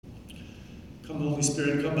Come, Holy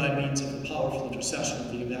Spirit, come by means of the powerful intercession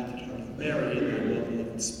of the Immaculate Heart of Mary and thy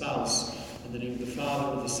well-beloved spouse. In the name of the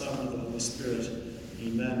Father, and the Son, and of the Holy Spirit.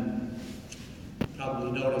 Amen. You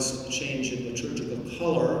probably noticed a change in liturgical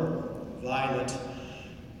color, violet,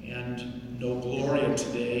 and no Gloria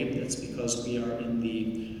today. That's because we are in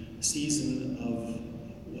the season of,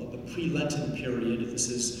 the pre-Lenten period. This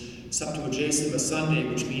is Septuagesima Sunday,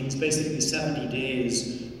 which means basically 70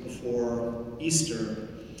 days before Easter.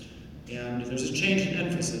 And there's a change in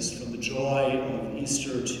emphasis from the joy of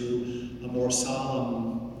Easter to a more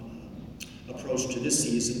solemn approach to this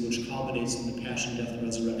season, which culminates in the Passion, Death, and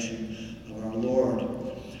Resurrection of our Lord.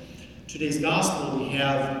 Today's Gospel, we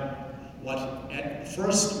have what at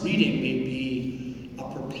first reading may be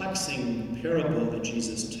a perplexing parable that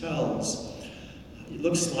Jesus tells. It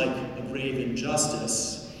looks like a grave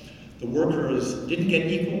injustice. The workers didn't get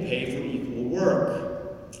equal pay for equal work.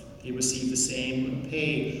 They received the same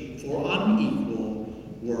pay for unequal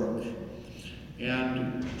work.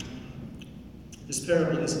 And this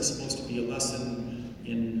parable isn't supposed to be a lesson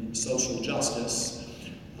in social justice.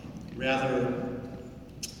 Rather,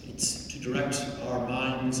 it's to direct our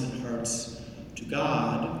minds and hearts to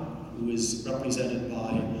God, who is represented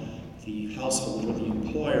by the household or the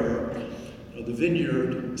employer. The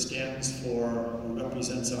vineyard stands for, or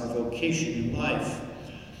represents our vocation in life.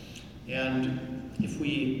 And if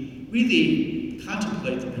we really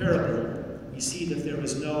contemplate the parable, we see that there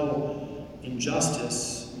is no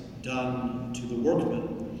injustice done to the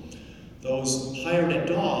workmen. Those hired at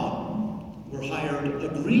dawn were hired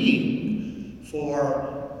agreeing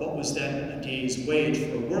for what was then a day's wage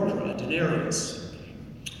for a worker, a denarius.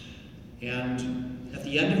 And at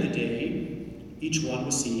the end of the day, each one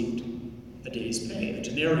received a day's pay, a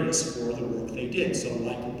denarius for the work they did. So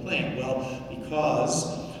why complain? Well,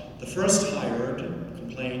 because the first hired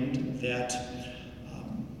complained that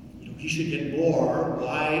he should get more.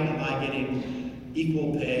 Why am I getting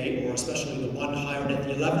equal pay, or especially the one hired at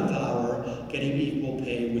the 11th hour, getting equal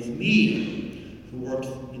pay with me, who worked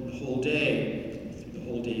in the whole day, through the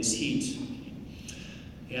whole day's heat?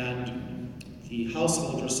 And the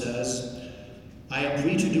householder says, I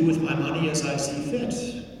agree to do with my money as I see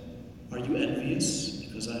fit. Are you envious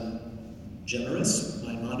because I'm generous with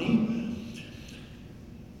my money?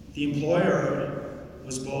 The employer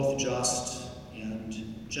was both just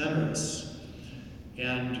and generous,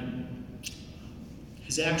 and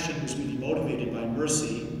his action was really motivated by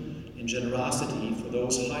mercy and generosity for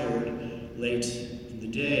those hired late in the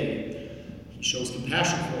day. He shows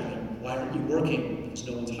compassion for them. Why aren't you working? Because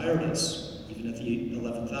no one's hired us, even at the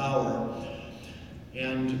 11th hour.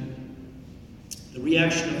 And the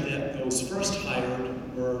reaction of those first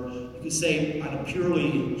hired were, you could say, on a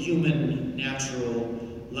purely human, natural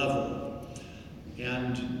level.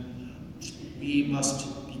 And we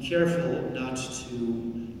must be careful not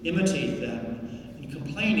to imitate them in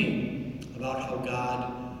complaining about how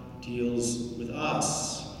God deals with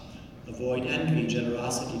us. Avoid envy,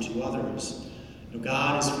 generosity to others.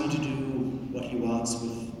 God is free to do what he wants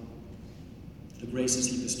with the graces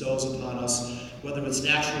he bestows upon us, whether it's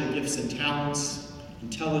natural gifts and talents,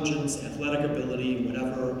 intelligence, athletic ability,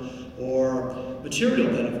 whatever, or material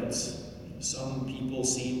benefits. Some people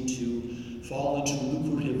seem to fall into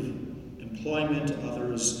lucrative employment,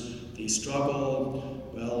 others, they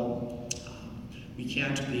struggle. Well, we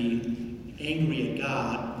can't be angry at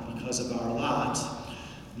God because of our lot.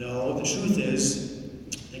 No, the truth is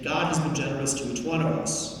that God has been generous to each one of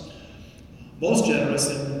us. Most generous,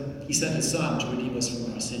 and he sent his Son to redeem us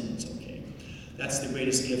from our sins, okay? That's the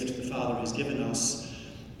greatest gift the Father has given us.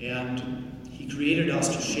 And he created us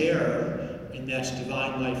to share in that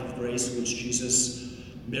divine life of grace which Jesus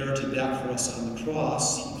merited back for us on the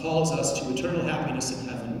cross. He calls us to eternal happiness in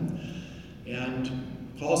heaven and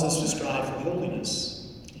calls us to strive for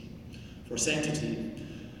holiness, for sanctity.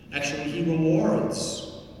 Actually, he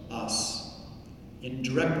rewards us in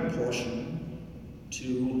direct proportion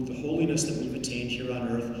to the holiness that we've attained here on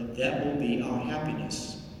earth. That will be our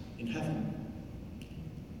happiness in heaven.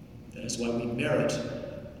 That is why we merit,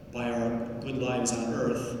 by our good lives on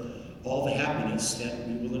earth, all the happiness that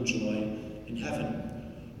we will enjoy in heaven.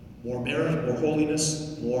 More merit, more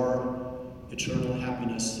holiness, more eternal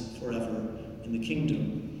happiness forever in the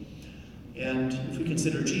kingdom. And if we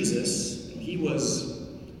consider Jesus, he was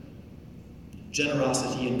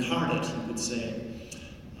generosity incarnate, you could say.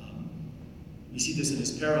 We see this in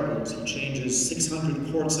his parables. He changes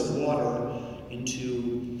 600 quarts of water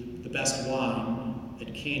into the best wine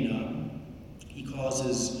at Cana. He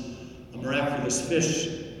causes a miraculous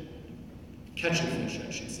catch of fish,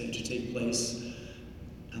 I should say, to take place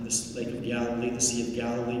on this lake of Galilee, the Sea of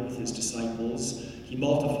Galilee, with his disciples. he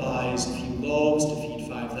multiplies a few loaves to feed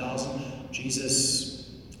 5,000. Jesus,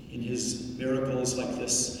 in his miracles like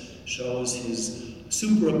this, shows his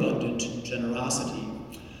superabundant generosity.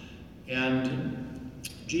 And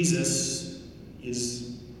Jesus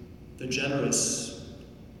is the generous,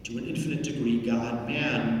 to an infinite degree,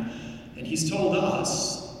 God-man. And he's told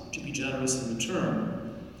us to be generous in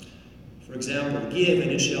return. For example, give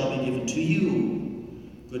and it shall be given to you.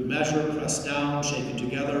 Good measure, pressed down, shaken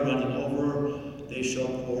together, running over, they shall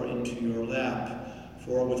pour into your lap.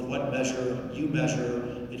 For with what measure you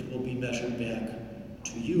measure, it will be measured back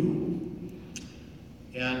to you.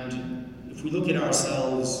 And if we look at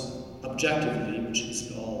ourselves objectively, which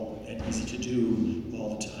isn't all that easy to do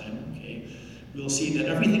all the time, okay, we'll see that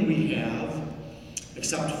everything we have,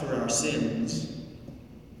 except for our sins,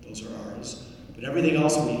 those are ours, but everything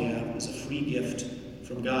else we have is a free gift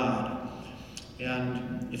from God.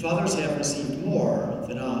 And if others have received more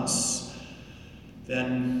than us,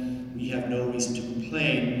 then we have no reason to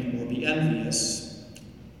complain or be envious.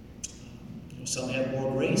 Some have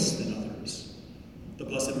more grace than others. The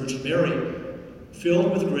Blessed Virgin Mary,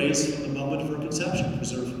 filled with grace from the moment of her conception,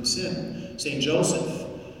 preserved from sin. St. Joseph,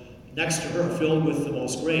 next to her, filled with the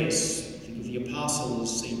most grace. Think of the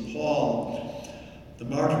apostles, St. Paul, the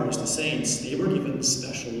martyrs, the saints. They were given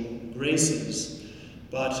special graces.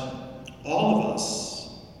 But all of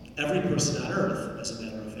us, every person on earth, as a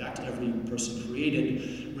matter of fact, every person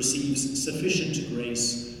created, receives sufficient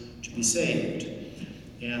grace to be saved.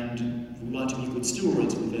 And we want to be good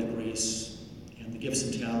stewards with that grace and the gifts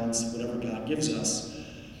and talents, whatever God gives us.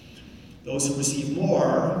 Those who receive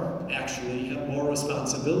more actually have more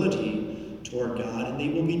responsibility toward God, and they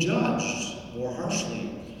will be judged more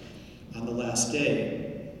harshly on the last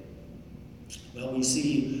day. Well, we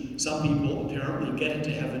see some people apparently get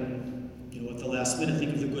into heaven, at the last minute.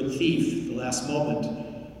 Think of the good thief, the last moment.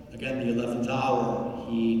 Again, the 11th hour,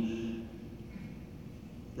 he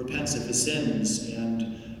repents of his sins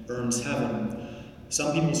and earns heaven.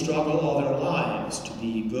 Some people struggle all their lives to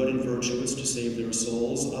be good and virtuous, to save their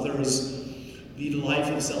souls. Others lead a life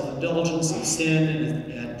of self-indulgence and sin,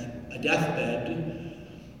 and at a deathbed,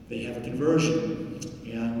 they have a conversion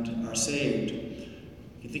and are saved.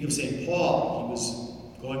 You think of St. Paul. He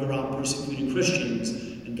was going around persecuting Christians,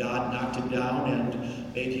 and God knocked him down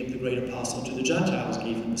and made him the great apostle to the Gentiles,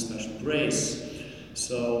 gave him a special grace.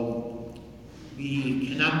 So we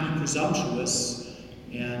cannot be presumptuous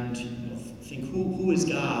and think, who is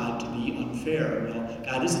God to be unfair? Well,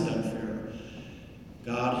 God isn't unfair.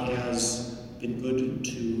 God has been good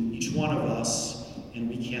to each one of us, and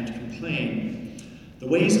we can't complain. The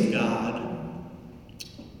ways of God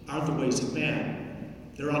aren't the ways of man.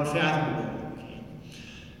 They're unfathomable.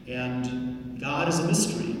 And God is a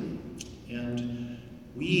mystery, and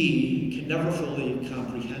we can never fully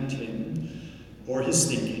comprehend him, or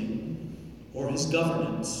his thinking, or his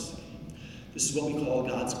governance. This is what we call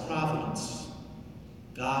God's providence.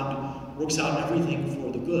 God works out everything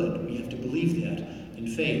for the good. We have to believe that in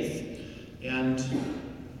faith. And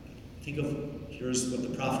here's what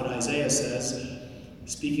the prophet Isaiah says,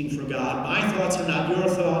 speaking for God, "My thoughts are not your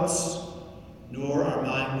thoughts, nor are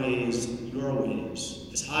my ways your ways.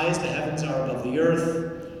 As high as the heavens are above the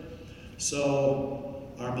earth, so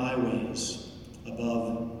are my ways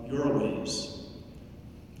above your ways."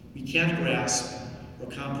 We can't grasp or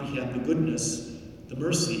comprehend the goodness, the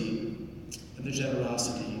mercy, and the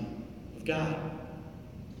generosity of God.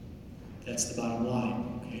 That's the bottom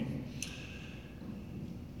line, okay?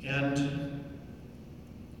 And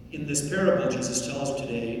in this parable Jesus tells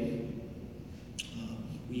today,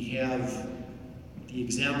 we have the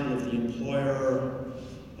example of the employer,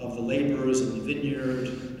 of the laborers in the vineyard,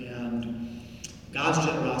 and God's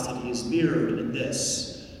generosity is mirrored in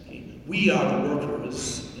this. Okay? We are the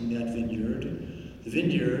workers in that vineyard. The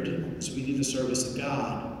vineyard is really the service of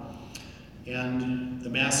God. And the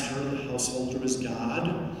master, the householder, is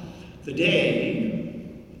God. The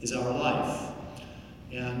day is our life.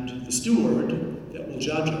 And the steward that will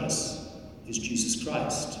judge us is Jesus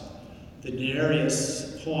Christ. The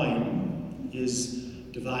denarius coin is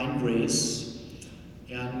divine grace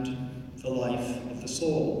and the life of the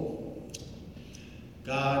soul.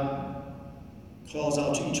 God calls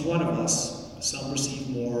out to each one of us. Some receive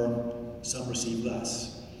more, some receive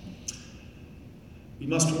less. We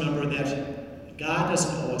must remember that God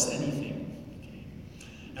doesn't owe us anything.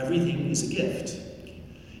 Everything is a gift.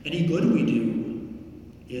 Any good we do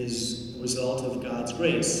is a result of God's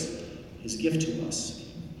grace, his gift to us.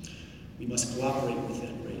 We must cooperate with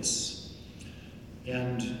that grace.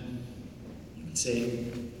 And you could say,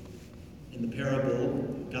 in the parable,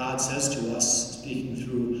 God says to us, speaking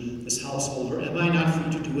through this householder, "Am I not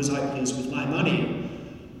free to do as I please with my money?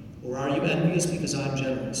 are you envious because I'm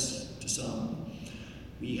generous to some?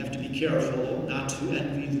 We have to be careful not to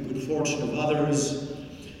envy the good fortune of others,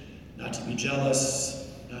 not to be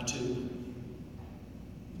jealous, not to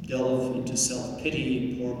delve into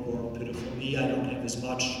self-pity, poor, pitiful me, I don't have as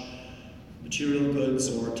much material goods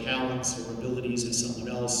or talents or abilities as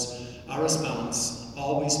someone else. Our response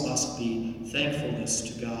always must be thankfulness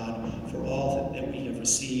to God for all that we have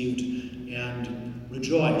received and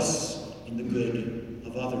rejoice in the good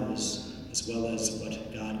of others as well as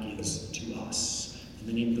what God gives to us. In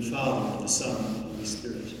the name of the Father, and of the Son, and of the Holy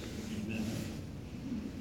Spirit.